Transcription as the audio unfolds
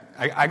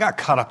I got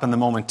caught up in the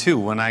moment too.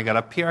 When I got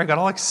up here, I got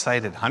all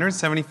excited.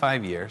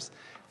 175 years.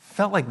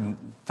 Felt like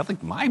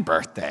my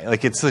birthday.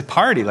 Like it's a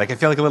party. Like I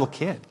feel like a little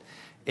kid.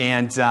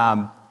 And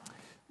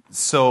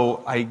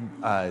so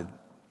I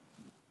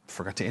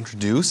forgot to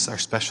introduce our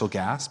special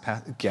guest,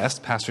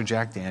 Pastor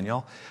Jack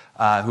Daniel,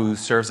 who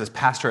serves as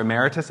pastor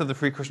emeritus of the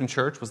Free Christian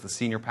Church, was the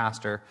senior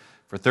pastor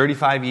for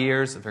 35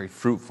 years, a very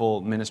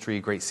fruitful ministry, a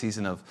great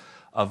season of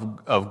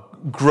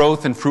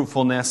growth and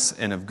fruitfulness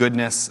and of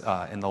goodness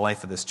in the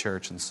life of this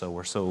church. And so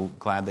we're so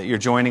glad that you're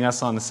joining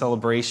us on the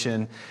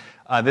celebration.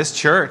 This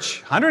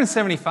church,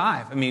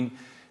 175, I mean,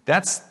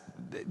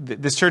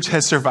 this church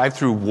has survived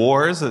through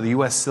wars, the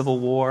U.S. Civil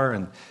War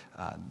and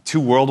 2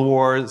 world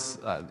wars.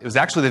 It was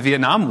actually the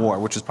Vietnam War,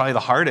 which was probably the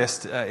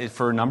hardest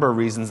for a number of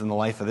reasons in the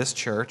life of this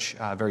church.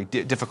 A very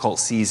difficult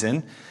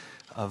season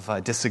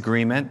of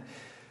disagreement.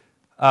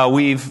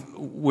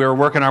 We're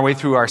working our way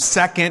through our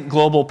second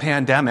global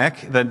pandemic,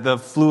 the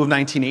flu of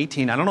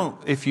 1918. I don't know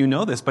if you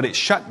know this, but it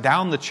shut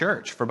down the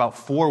church for about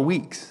 4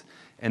 weeks.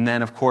 And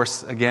then, of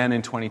course, again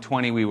in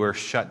 2020, we were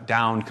shut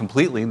down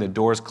completely. The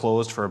doors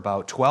closed for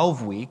about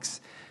 12 weeks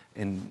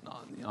and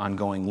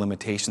ongoing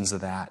limitations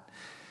of that.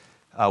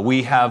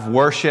 We have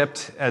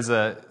worshiped as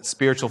a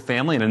spiritual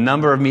family in a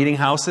number of meeting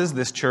houses.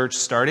 This church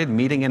started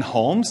meeting in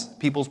homes,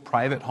 people's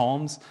private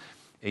homes.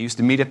 It used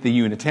to meet at the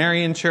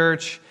Unitarian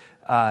Church,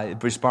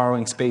 just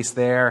borrowing space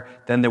there.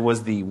 Then there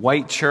was the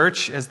White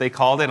Church, as they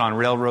called it, on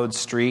Railroad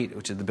Street,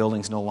 which is the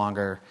building's no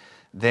longer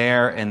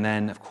there. And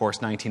then, of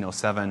course,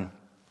 1907,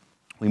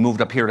 we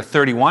moved up here to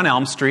 31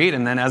 Elm Street.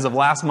 And then as of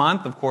last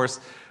month, of course,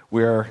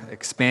 we're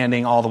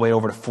expanding all the way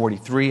over to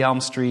 43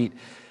 Elm Street.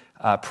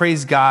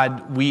 Praise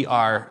God, we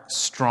are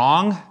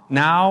strong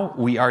now,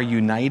 we are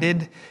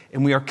united,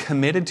 and we are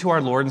committed to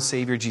our Lord and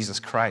Savior Jesus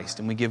Christ.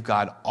 And we give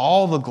God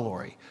all the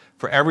glory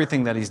for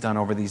everything that He's done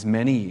over these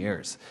many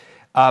years.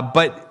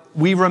 But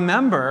we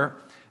remember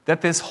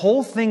that this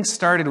whole thing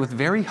started with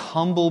very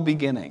humble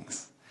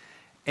beginnings.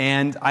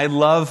 And I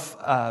love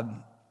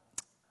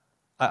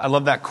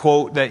that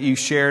quote that you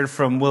shared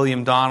from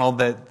William Donald,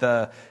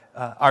 that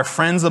our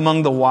friends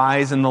among the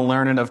wise and the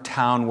learned of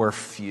town were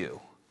few.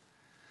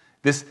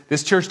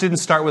 This church didn't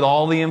start with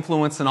all the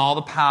influence and all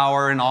the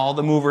power and all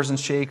the movers and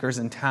shakers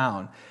in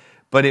town.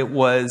 But it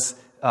was,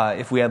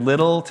 if we had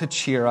little to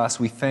cheer us,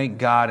 we thanked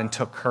God and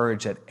took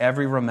courage at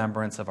every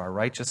remembrance of our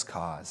righteous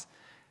cause,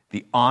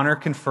 the honor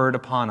conferred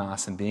upon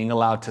us in being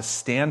allowed to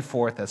stand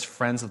forth as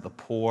friends of the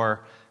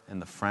poor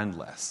and the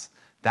friendless.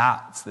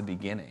 That's the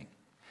beginning.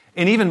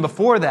 And even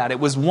before that, it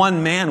was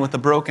one man with a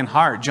broken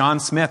heart, John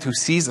Smith, who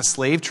sees a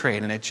slave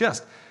trade, and it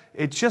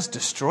just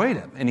destroyed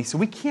him. And he said,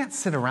 we can't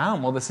sit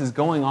around while this is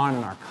going on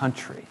in our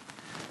country.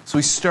 So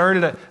we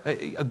started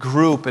a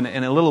group and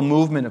a little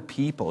movement of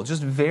people,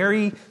 just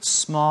very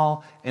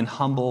small and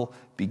humble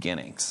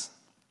beginnings.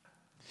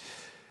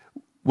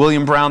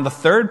 William Brown, the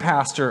third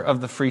pastor of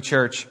the Free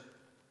Church,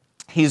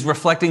 he's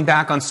reflecting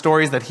back on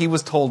stories that he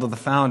was told of the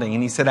founding.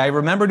 And he said, I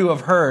remember to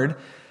have heard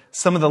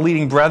some of the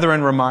leading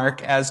brethren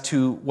remark as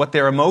to what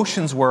their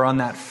emotions were on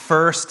that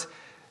first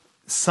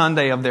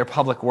Sunday of their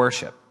public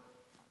worship.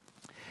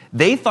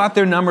 They thought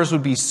their numbers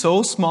would be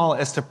so small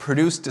as to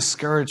produce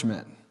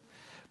discouragement,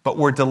 but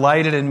were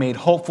delighted and made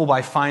hopeful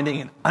by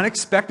finding an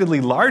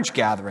unexpectedly large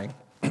gathering.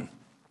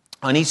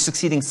 On each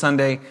succeeding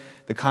Sunday,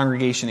 the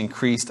congregation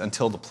increased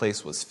until the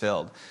place was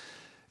filled.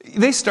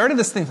 They started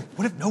this thing,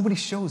 what if nobody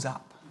shows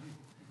up?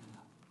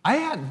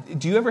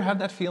 Do you ever have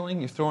that feeling?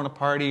 You're throwing a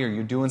party or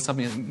you're doing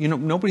something,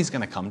 nobody's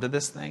going to come to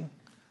this thing.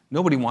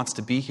 Nobody wants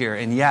to be here,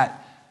 and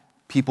yet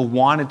people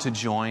wanted to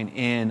join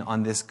in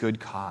on this good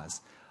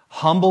cause.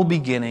 Humble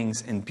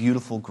beginnings and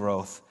beautiful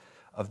growth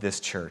of this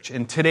church.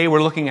 And today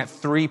we're looking at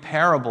 3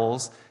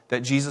 parables that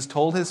Jesus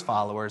told his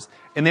followers,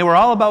 and they were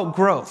all about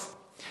growth.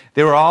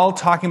 They were all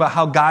talking about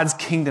how God's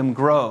kingdom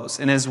grows.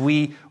 And as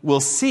we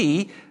will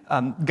see,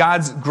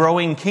 God's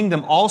growing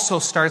kingdom also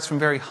starts from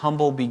very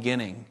humble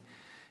beginning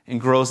and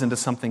grows into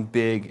something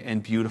big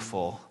and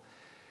beautiful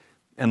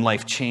and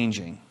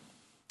life-changing.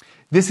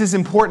 This is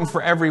important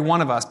for every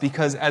one of us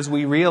because as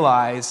we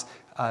realize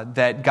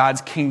that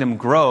God's kingdom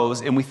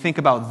grows, and we think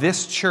about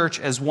this church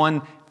as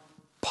one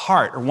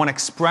part or one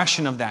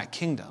expression of that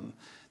kingdom,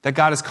 that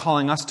God is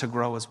calling us to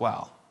grow as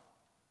well.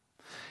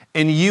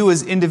 And you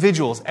as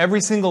individuals,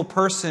 every single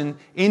person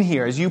in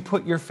here, as you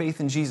put your faith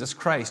in Jesus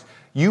Christ,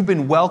 you've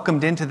been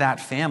welcomed into that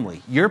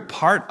family. You're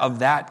part of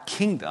that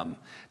kingdom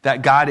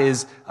that God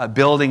is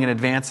building and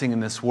advancing in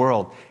this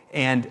world.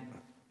 And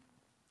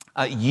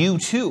you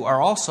too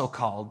are also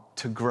called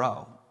to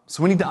grow.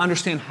 So we need to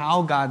understand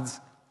how God's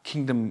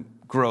kingdom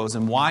grows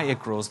and why it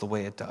grows the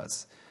way it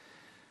does.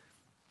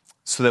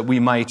 So that we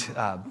might,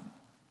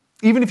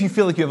 even if you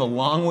feel like you have a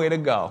long way to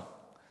go,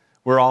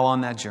 we're all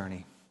on that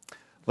journey.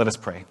 Let us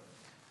pray.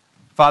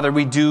 Father,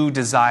 we do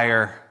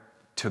desire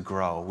to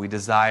grow. We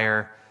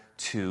desire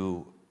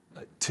to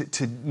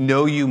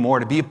know you more,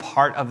 to be a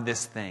part of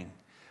this thing,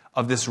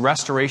 of this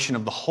restoration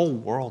of the whole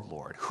world,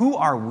 Lord. Who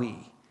are we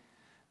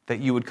that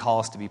you would call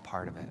us to be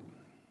part of it?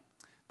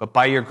 But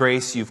by your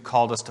grace, you've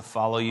called us to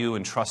follow you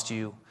and trust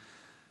you.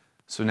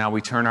 So now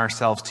we turn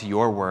ourselves to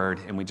your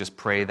word, and we just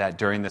pray that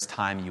during this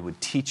time you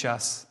would teach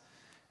us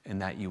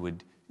and that you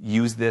would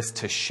use this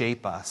to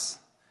shape us,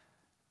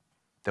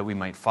 that we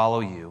might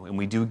follow you. And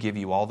we do give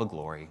you all the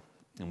glory,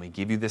 and we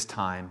give you this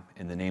time.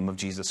 In the name of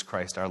Jesus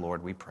Christ our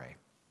Lord, we pray.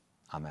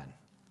 Amen.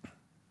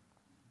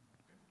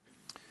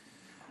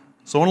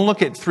 So I want to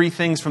look at three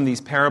things from these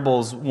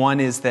parables.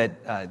 One is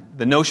that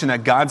the notion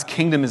that God's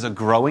kingdom is a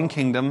growing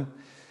kingdom.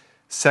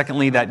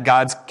 Secondly, that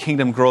God's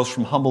kingdom grows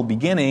from humble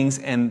beginnings.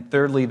 And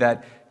thirdly,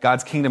 that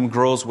God's kingdom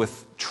grows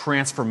with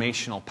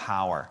transformational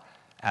power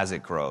as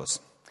it grows.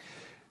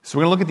 So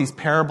we're going to look at these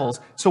parables.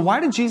 So why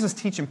did Jesus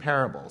teach in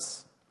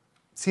parables?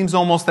 It seems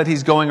almost that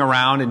he's going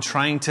around and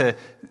trying to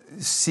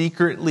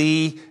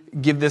secretly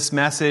give this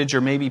message,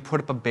 or maybe put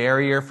up a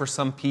barrier for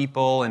some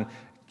people and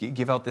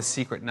give out this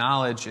secret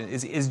knowledge.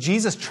 Is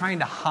Jesus trying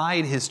to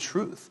hide his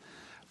truth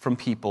from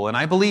people? And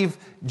I believe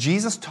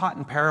Jesus taught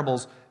in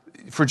parables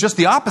for just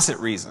the opposite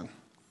reason,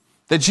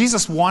 that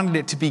Jesus wanted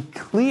it to be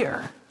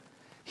clear.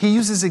 He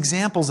uses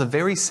examples of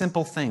very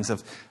simple things,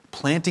 of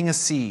planting a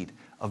seed,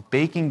 of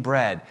baking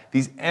bread,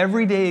 these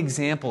everyday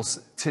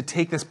examples to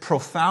take this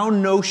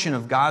profound notion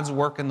of God's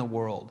work in the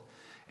world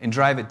and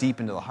drive it deep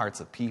into the hearts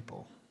of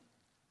people.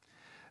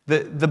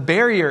 The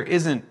barrier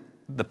isn't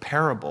the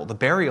parable. The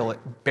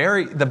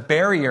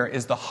barrier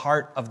is the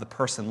heart of the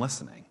person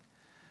listening.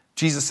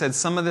 Jesus said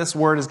some of this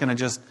word is going to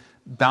just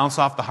bounce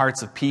off the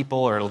hearts of people,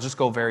 or it'll just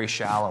go very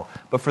shallow.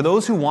 But for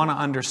those who want to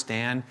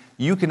understand,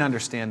 you can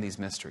understand these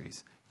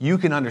mysteries. You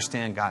can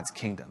understand God's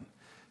kingdom,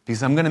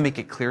 because I'm going to make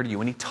it clear to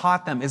you. And he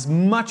taught them as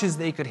much as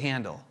they could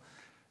handle.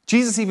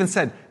 Jesus even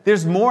said,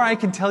 there's more I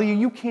can tell you.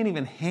 You can't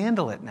even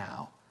handle it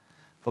now.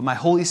 But my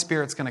Holy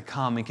Spirit's going to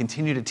come and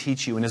continue to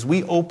teach you. And as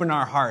we open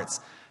our hearts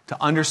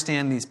to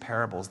understand these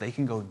parables, they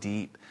can go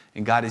deep.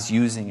 And God is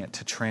using it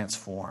to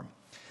transform.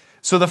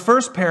 So the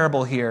first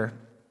parable here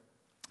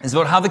is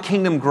about how the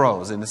kingdom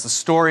grows. And it's a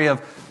story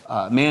of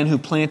a man who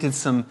planted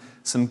some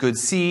good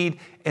seed.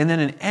 And then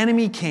an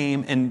enemy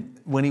came, and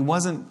when he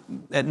wasn't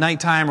at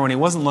nighttime, or when he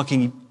wasn't looking,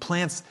 he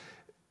plants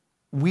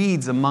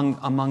weeds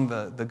among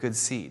the good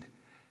seed.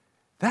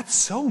 That's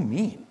so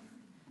mean.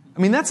 I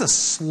mean, that's a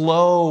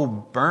slow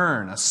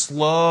burn, a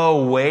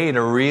slow way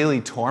to really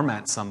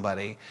torment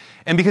somebody.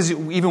 And because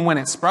even when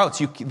it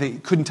sprouts, they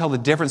couldn't tell the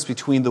difference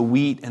between the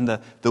wheat and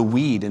the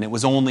weed. And it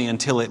was only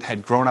until it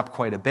had grown up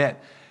quite a bit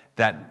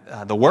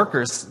that the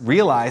workers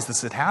realized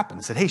this had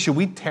happened. Said, hey, should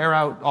we tear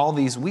out all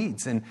these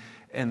weeds? And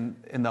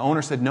the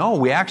owner said, no,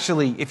 we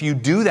actually, if you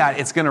do that,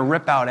 it's going to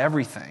rip out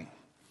everything.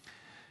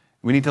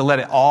 We need to let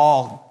it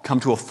all come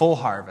to a full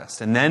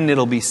harvest, and then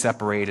it'll be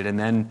separated, and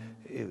then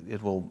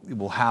it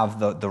will have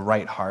the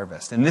right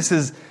harvest. And this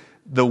is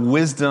the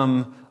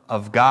wisdom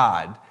of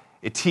God.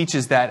 It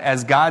teaches that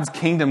as God's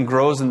kingdom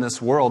grows in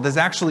this world, there's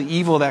actually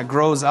evil that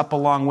grows up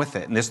along with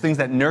it. And there's things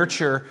that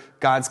nurture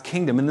God's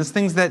kingdom. And there's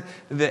things that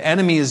the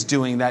enemy is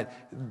doing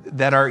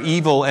that are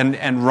evil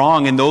and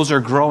wrong, and those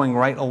are growing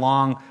right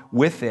along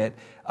with it.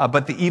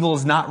 But the evil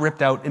is not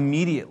ripped out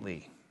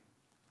immediately.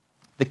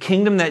 The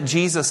kingdom that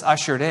Jesus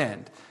ushered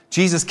in,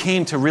 Jesus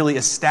came to really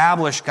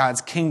establish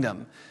God's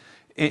kingdom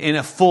in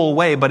a full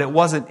way, but it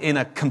wasn't in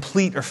a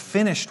complete or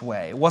finished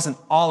way. It wasn't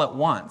all at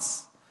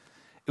once.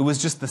 It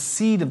was just the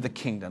seed of the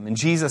kingdom. And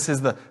Jesus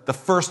is the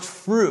first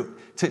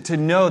fruit to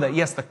know that,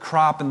 yes, the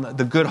crop and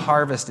the good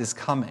harvest is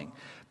coming.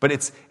 But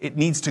it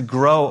needs to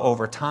grow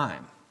over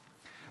time.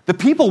 The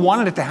people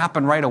wanted it to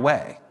happen right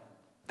away.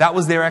 That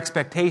was their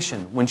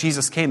expectation. When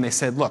Jesus came, they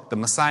said, look, the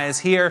Messiah is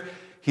here.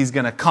 He's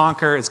going to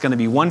conquer. It's going to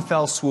be one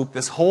fell swoop.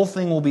 This whole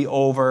thing will be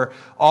over.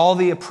 All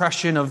the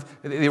oppression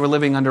they were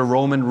living under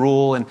Roman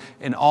rule,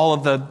 and all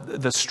of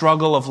the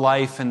struggle of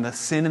life and the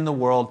sin in the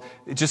world,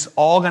 it's just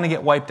all going to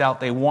get wiped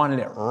out. They wanted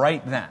it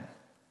right then.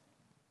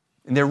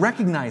 And they're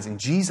recognizing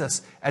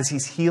Jesus as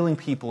he's healing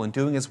people and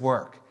doing his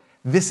work.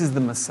 This is the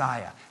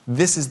Messiah.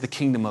 This is the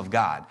kingdom of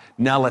God.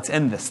 Now let's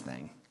end this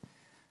thing.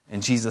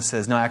 And Jesus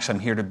says, no, actually,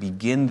 I'm here to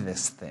begin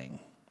this thing.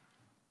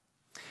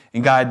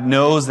 And God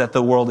knows that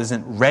the world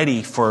isn't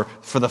ready for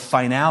the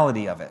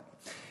finality of it.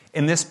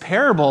 And this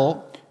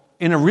parable,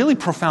 in a really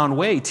profound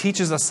way,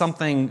 teaches us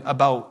something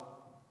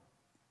about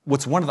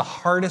what's one of the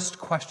hardest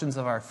questions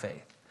of our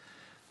faith.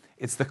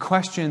 It's the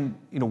question,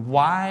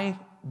 why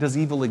does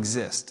evil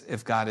exist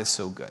if God is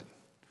so good?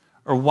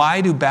 Or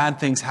why do bad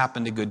things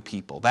happen to good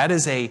people? That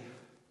is a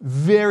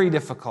very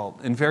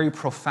difficult and very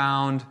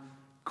profound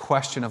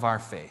question of our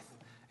faith.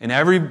 And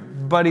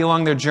everybody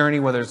along their journey,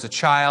 whether it's a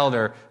child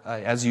or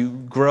as you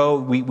grow,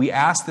 we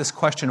ask this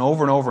question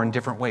over and over in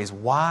different ways.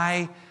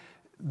 Why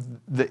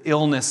the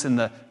illness and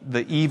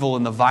the evil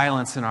and the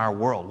violence in our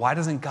world? Why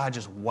doesn't God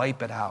just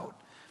wipe it out?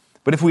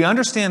 But if we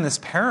understand this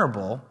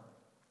parable,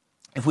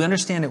 if we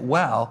understand it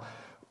well,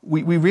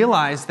 we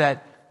realize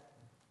that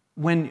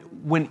when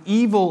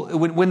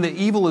the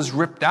evil is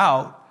ripped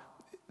out,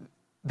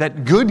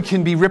 that good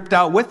can be ripped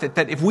out with it.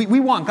 That if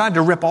we want God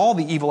to rip all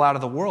the evil out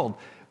of the world,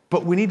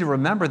 but we need to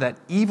remember that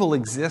evil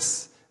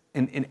exists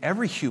in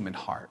every human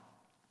heart,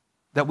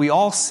 that we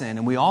all sin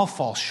and we all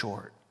fall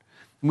short.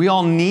 We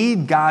all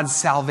need God's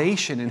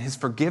salvation and His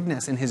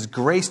forgiveness and His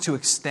grace to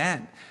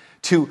extend,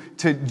 to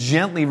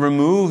gently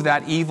remove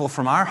that evil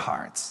from our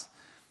hearts.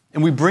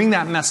 And we bring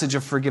that message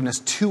of forgiveness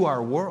to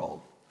our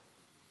world.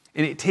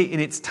 And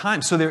it's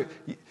time. So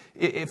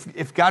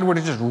if God were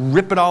to just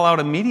rip it all out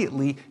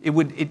immediately,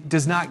 it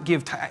does not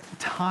give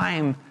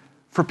time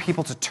for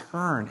people to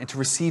turn and to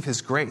receive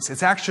His grace.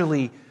 It's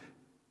actually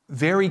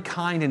very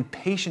kind and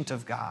patient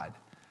of God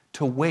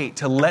to wait,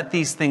 to let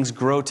these things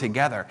grow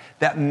together,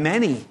 that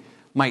many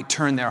might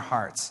turn their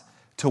hearts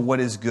to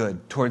what is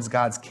good, towards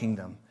God's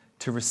kingdom,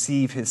 to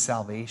receive His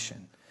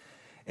salvation.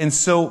 And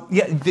so,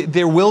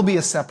 there will be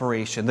a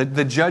separation.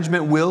 The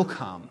judgment will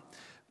come.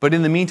 But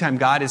in the meantime,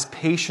 God is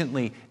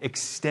patiently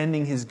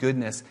extending His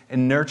goodness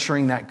and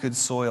nurturing that good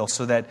soil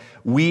so that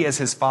we as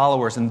His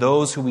followers and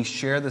those who we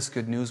share this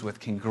good news with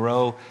can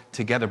grow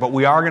together. But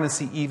we are going to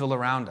see evil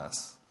around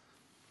us.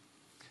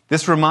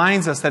 This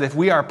reminds us that if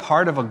we are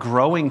part of a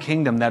growing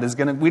kingdom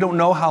we don't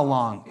know how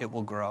long it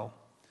will grow.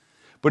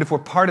 But if we're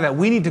part of that,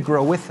 we need to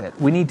grow with it.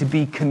 We need to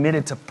be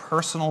committed to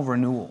personal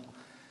renewal,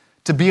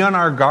 to be on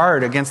our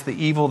guard against the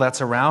evil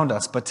that's around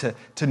us, but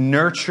to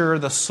nurture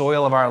the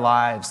soil of our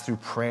lives through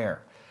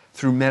prayer,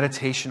 through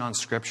meditation on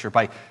Scripture,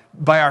 by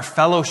our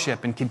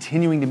fellowship and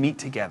continuing to meet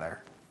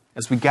together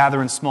as we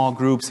gather in small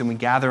groups and we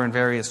gather in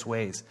various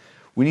ways.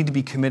 We need to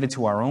be committed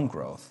to our own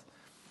growth.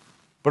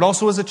 But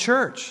also as a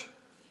church,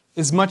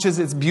 as much as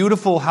it's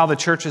beautiful how the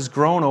church has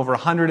grown over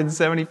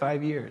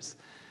 175 years,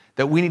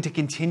 that we need to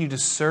continue to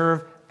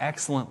serve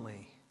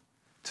excellently,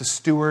 to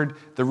steward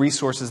the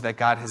resources that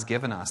God has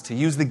given us, to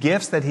use the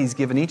gifts that He's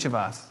given each of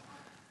us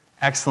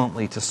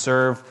excellently to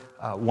serve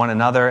one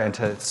another and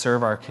to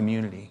serve our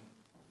community,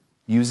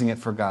 using it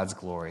for God's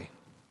glory.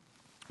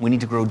 We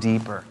need to grow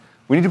deeper.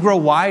 We need to grow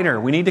wider.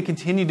 We need to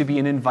continue to be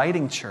an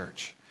inviting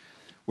church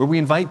where we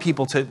invite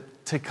people to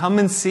come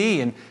and see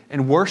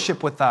and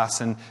worship with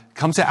us and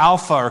come to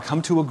Alpha or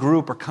come to a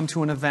group or come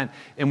to an event.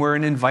 And we're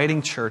an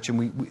inviting church,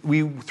 and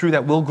we through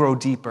that we'll grow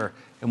deeper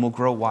and we'll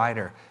grow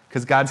wider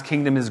because God's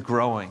kingdom is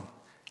growing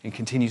and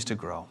continues to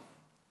grow.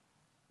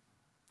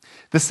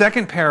 The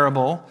second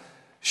parable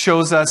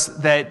shows us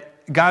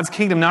that God's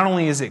kingdom, not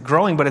only is it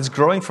growing, but it's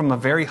growing from a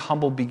very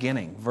humble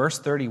beginning. Verse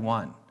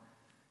 31,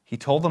 He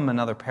told them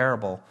another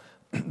parable.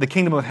 The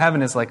kingdom of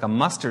heaven is like a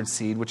mustard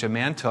seed which a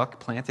man took,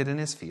 planted in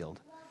his field.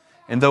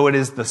 And though it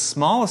is the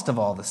smallest of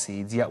all the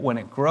seeds, yet when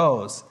it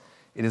grows,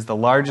 it is the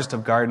largest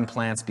of garden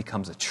plants,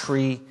 becomes a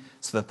tree,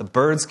 so that the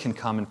birds can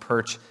come and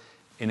perch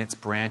in its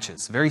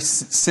branches. Very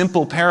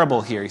simple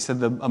parable here. He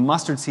said a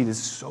mustard seed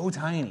is so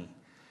tiny,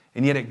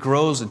 and yet it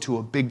grows into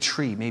a big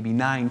tree, maybe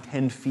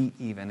 9-10 feet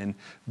even, and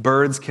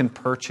birds can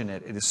perch in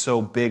it. It is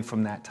so big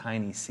from that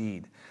tiny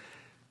seed.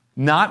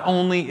 Not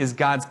only is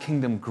God's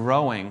kingdom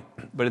growing,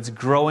 but it's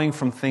growing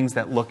from things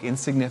that look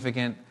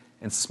insignificant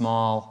and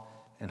small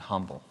and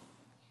humble.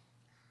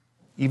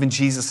 Even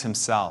Jesus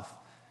Himself,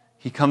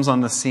 He comes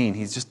on the scene.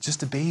 He's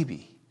just a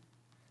baby,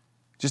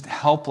 just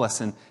helpless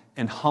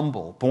and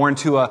humble, born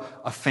to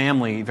a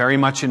family very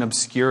much in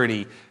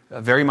obscurity,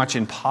 very much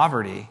in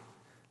poverty.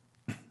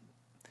 And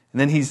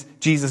then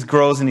Jesus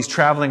grows and He's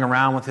traveling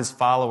around with His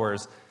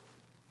followers,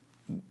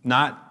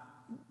 not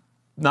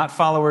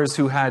followers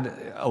who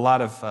had a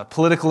lot of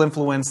political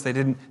influence.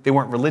 They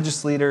weren't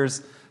religious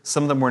leaders.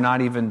 Some of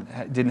them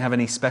didn't have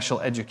any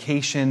special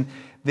education.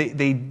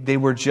 They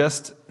were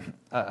just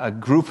a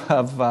group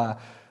of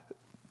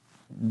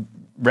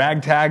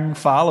ragtag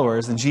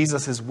followers, and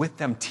Jesus is with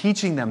them,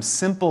 teaching them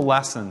simple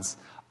lessons,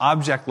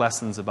 object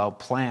lessons about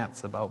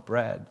plants, about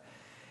bread.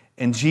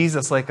 And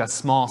Jesus, like a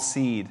small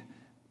seed,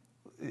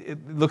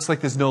 it looks like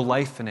there's no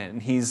life in it,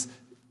 and He's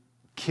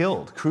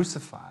killed,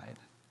 crucified,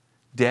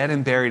 dead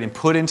and buried, and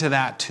put into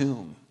that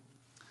tomb.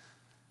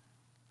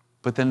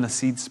 But then the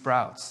seed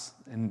sprouts,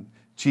 and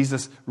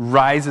Jesus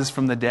rises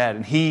from the dead,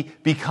 and He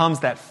becomes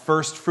that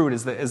first fruit,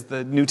 as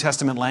the New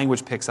Testament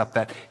language picks up,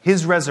 that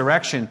His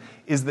resurrection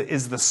is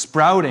the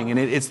sprouting, and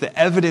it's the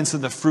evidence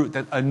of the fruit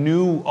that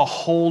a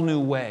whole new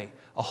way,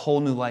 a whole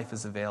new life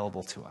is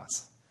available to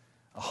us.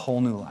 A whole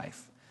new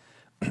life.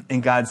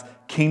 And God's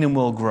kingdom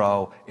will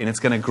grow, and it's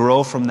going to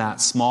grow from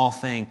that small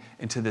thing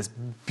into this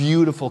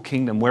beautiful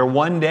kingdom where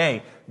one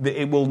day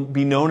it will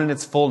be known in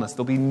its fullness.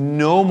 There'll be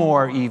no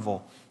more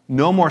evil,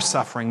 no more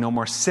suffering, no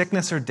more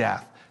sickness or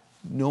death.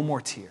 No more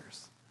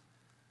tears.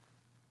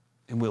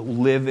 And we'll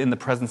live in the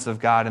presence of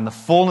God in the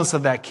fullness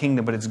of that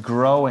kingdom, but it's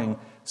growing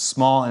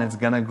small and it's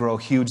going to grow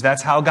huge.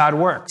 That's how God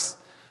works.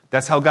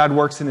 That's how God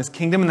works in His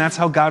kingdom, and that's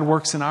how God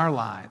works in our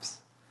lives.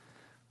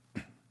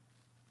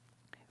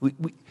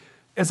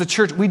 As a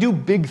church, we do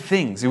big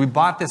things. We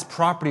bought this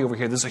property over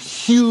here. There's a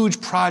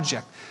huge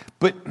project.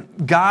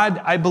 But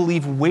God, I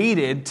believe,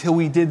 waited till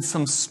we did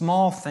some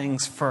small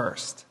things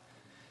first.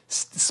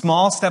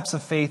 Small steps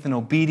of faith and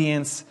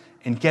obedience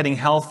and getting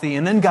healthy,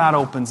 and then God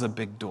opens a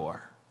big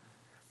door.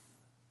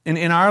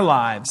 In our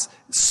lives,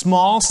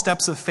 small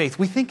steps of faith,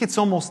 we think it's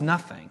almost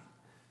nothing.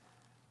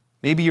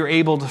 Maybe you're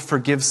able to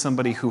forgive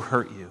somebody who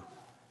hurt you.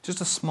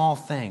 Just a small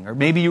thing. Or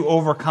maybe you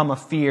overcome a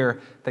fear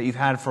that you've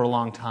had for a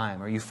long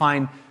time. Or you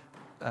find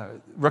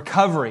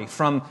recovery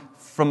from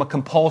a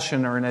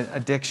compulsion or an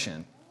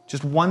addiction.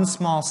 Just one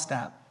small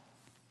step.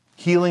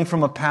 Healing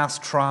from a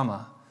past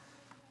trauma.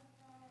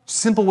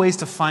 Simple ways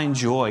to find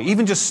joy.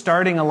 Even just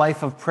starting a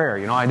life of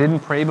prayer. I didn't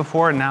pray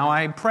before, and now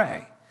I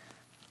pray.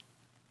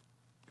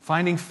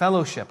 Finding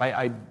fellowship.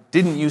 I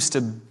didn't used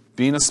to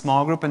be in a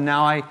small group, and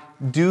now I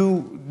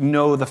do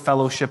know the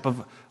fellowship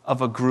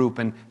of a group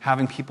and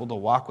having people to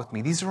walk with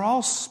me. These are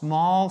all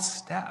small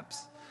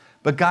steps.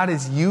 But God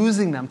is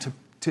using them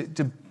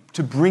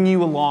to bring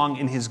you along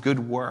in His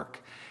good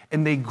work.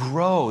 And they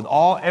grow,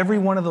 every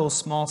one of those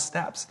small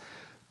steps.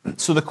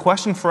 So the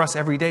question for us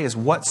every day is,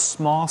 what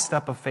small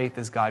step of faith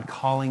is God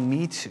calling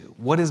me to?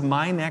 What is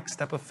my next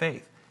step of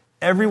faith?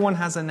 Everyone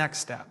has a next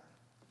step.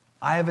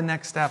 I have a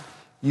next step.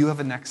 You have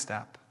a next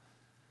step.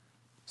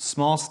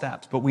 Small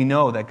steps, but we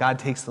know that God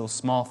takes those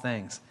small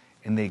things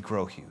and they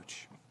grow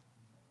huge.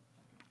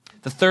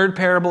 The third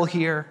parable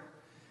here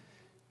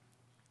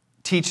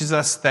teaches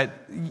us that,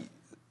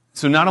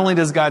 so not only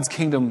does God's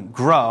kingdom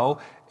grow,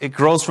 it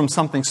grows from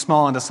something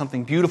small into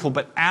something beautiful,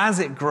 but as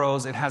it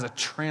grows, it has a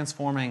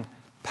transforming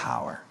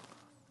power.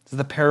 This is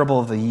the parable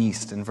of the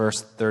yeast in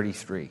verse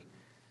 33.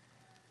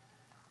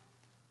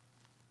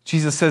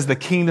 Jesus says the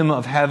kingdom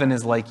of heaven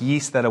is like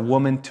yeast that a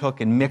woman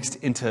took and mixed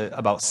into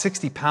about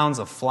 60 pounds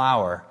of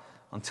flour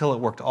until it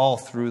worked all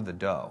through the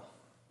dough.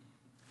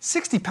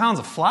 60 pounds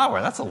of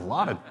flour, that's a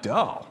lot of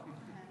dough.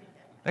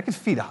 That could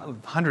feed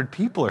 100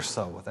 people or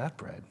so with that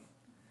bread.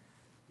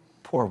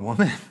 Poor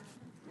woman.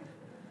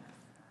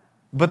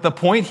 But the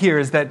point here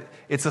is that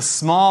it's a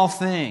small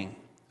thing,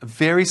 a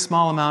very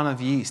small amount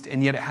of yeast,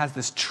 and yet it has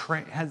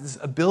this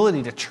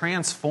ability to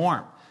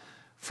transform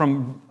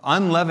from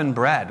unleavened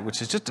bread, which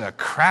is just a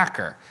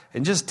cracker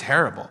and just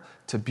terrible,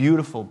 to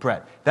beautiful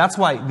bread. That's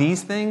why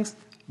these things,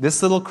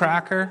 this little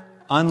cracker,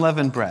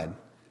 unleavened bread,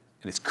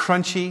 and it's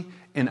crunchy,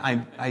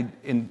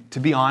 and to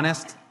be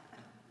honest,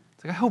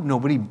 it's like I hope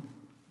nobody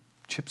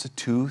chips a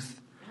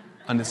tooth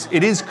on this.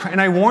 It is, and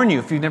I warn you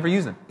if you've never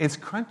used them, it's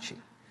crunchy.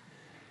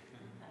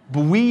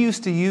 But we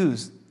used to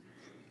use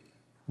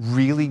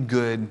really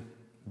good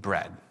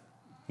bread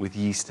with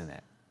yeast in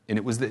it, and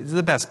it was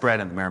the best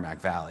bread in the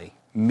Merrimack Valley,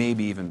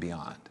 maybe even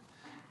beyond,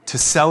 to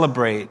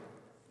celebrate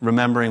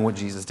remembering what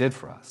Jesus did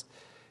for us.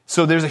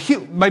 So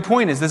my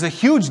point is, there's a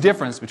huge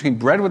difference between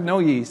bread with no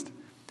yeast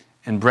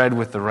and bread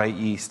with the right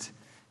yeast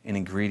and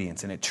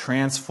ingredients. And it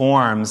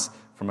transforms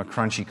from a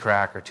crunchy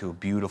cracker to a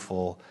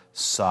beautiful,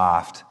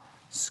 soft,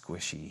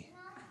 squishy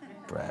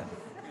bread.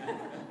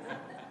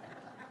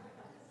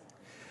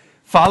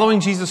 Following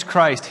Jesus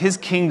Christ, His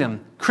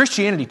kingdom,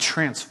 Christianity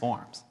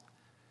transforms.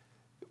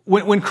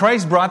 When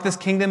Christ brought this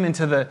kingdom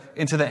into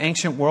the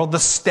ancient world, the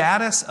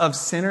status of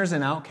sinners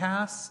and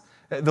outcasts,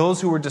 those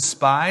who were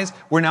despised,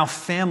 were now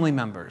family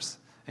members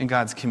in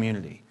God's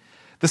community.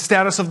 The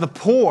status of the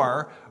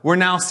poor were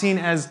now seen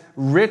as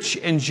rich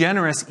and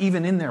generous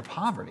even in their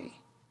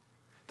poverty.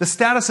 The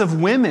status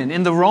of women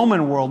in the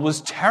Roman world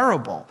was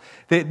terrible.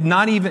 They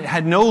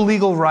had no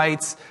legal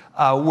rights,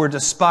 were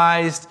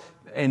despised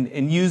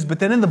and used. But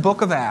then in the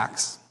book of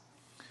Acts,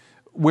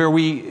 where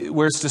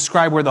it's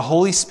described where the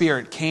Holy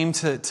Spirit came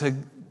to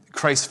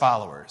Christ's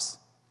followers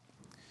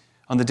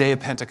on the day of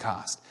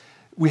Pentecost,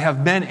 we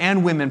have men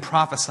and women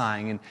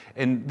prophesying,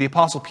 and the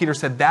Apostle Peter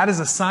said that is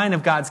a sign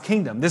of God's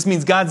kingdom. This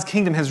means God's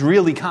kingdom has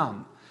really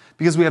come,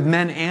 because we have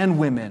men and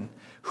women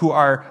who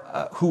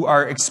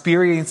are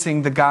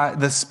experiencing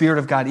the Spirit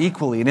of God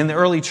equally. And in the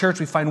early church,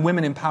 we find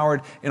women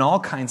empowered in all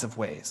kinds of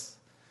ways.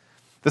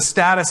 The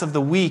status of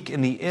the weak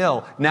and the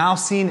ill, now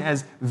seen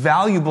as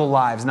valuable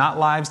lives, not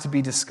lives to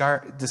be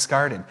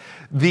discarded.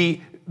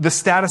 The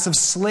status of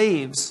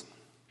slaves,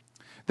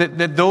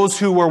 that those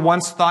who were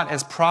once thought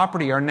as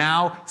property are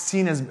now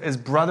seen as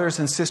brothers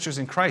and sisters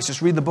in Christ.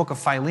 Just read the book of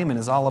Philemon,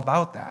 is all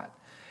about that.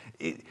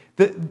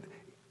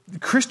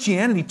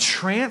 Christianity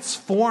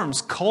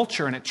transforms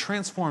culture and it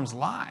transforms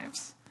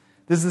lives.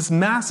 There's this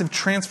massive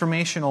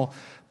transformational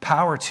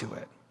power to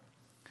it.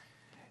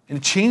 And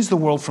it changed the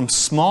world from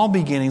small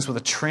beginnings with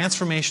a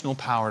transformational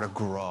power to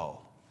grow.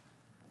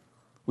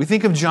 We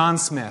think of John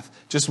Smith,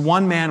 just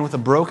one man with a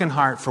broken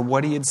heart for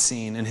what he had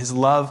seen and his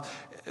love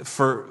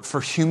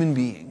for human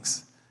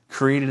beings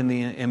created in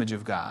the image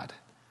of God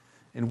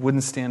and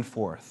wouldn't stand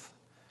forth.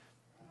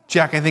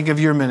 Jack, I think of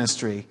your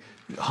ministry.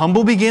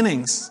 Humble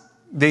beginnings.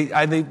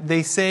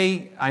 They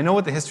say, I know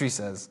what the history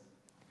says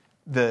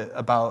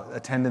about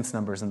attendance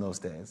numbers in those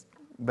days.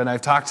 But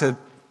I've talked to,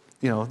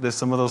 there's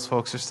some of those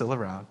folks are still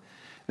around.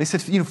 They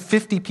said,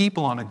 50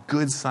 people on a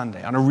good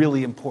Sunday, on a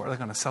really important,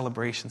 like on a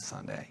celebration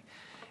Sunday.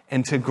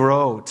 And to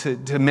grow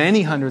to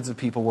many hundreds of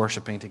people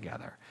worshiping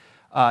together.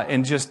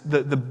 And just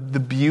the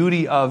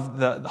beauty of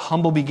the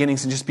humble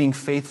beginnings and just being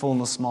faithful in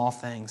the small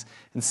things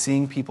and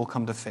seeing people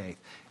come to faith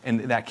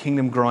and that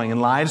kingdom growing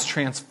and lives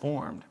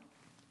transformed.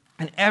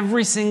 And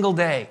every single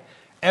day,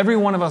 every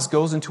one of us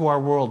goes into our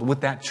world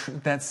with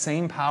that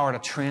same power to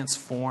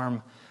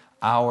transform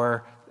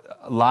our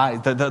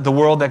lives, the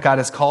world that God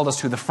has called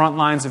us to, the front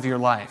lines of your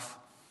life.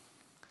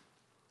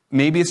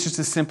 Maybe it's just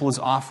as simple as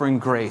offering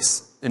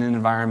grace in an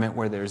environment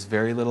where there's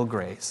very little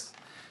grace.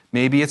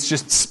 Maybe it's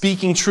just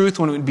speaking truth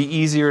when it would be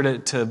easier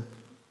to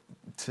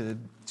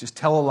just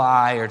tell a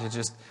lie or to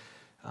just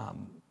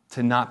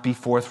to not be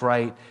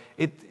forthright.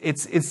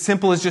 It's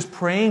simple as just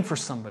praying for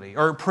somebody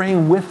or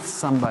praying with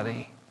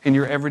somebody in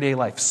your everyday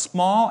life.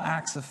 Small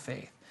acts of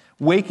faith.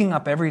 Waking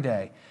up every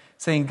day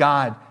saying,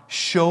 God,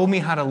 show me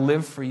how to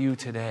live for you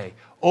today.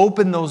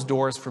 Open those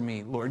doors for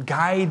me, Lord.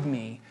 Guide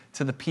me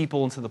to the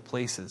people and to the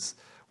places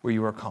where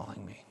you are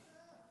calling me.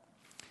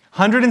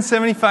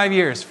 175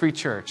 years, Free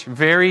Church.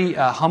 Very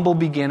humble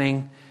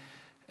beginning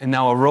and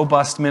now a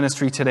robust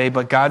ministry today,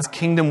 but God's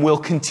kingdom will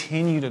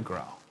continue to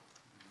grow,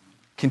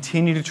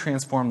 continue to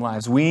transform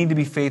lives. We need to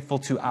be faithful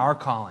to our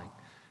calling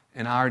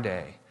in our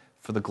day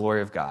for the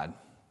glory of God.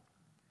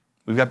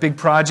 We've got big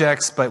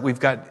projects, but we've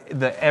got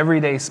the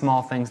everyday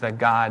small things that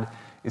God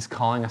is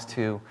calling us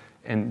to,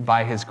 and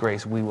by His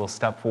grace, we will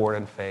step forward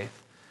in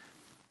faith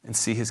and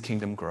see His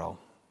kingdom grow.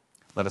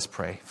 Let us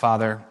pray.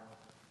 Father,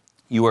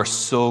 you are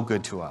so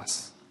good to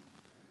us.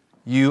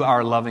 You,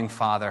 our loving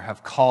Father,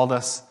 have called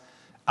us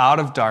out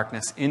of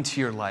darkness into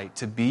your light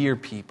to be your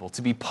people,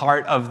 to be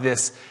part of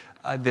this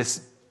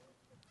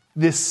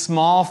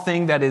small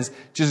thing that is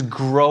just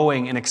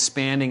growing and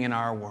expanding in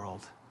our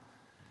world.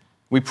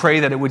 We pray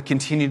that it would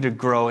continue to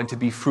grow and to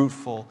be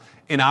fruitful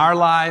in our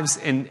lives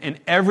and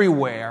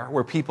everywhere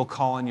where people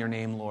call on your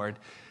name, Lord.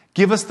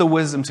 Give us the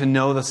wisdom to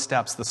know the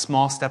steps, the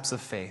small steps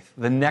of faith,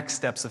 the next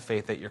steps of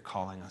faith that you're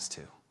calling us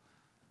to.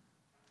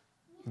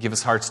 Give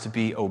us hearts to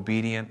be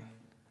obedient,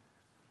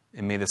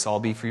 and may this all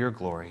be for your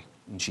glory.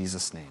 In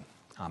Jesus' name,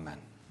 amen.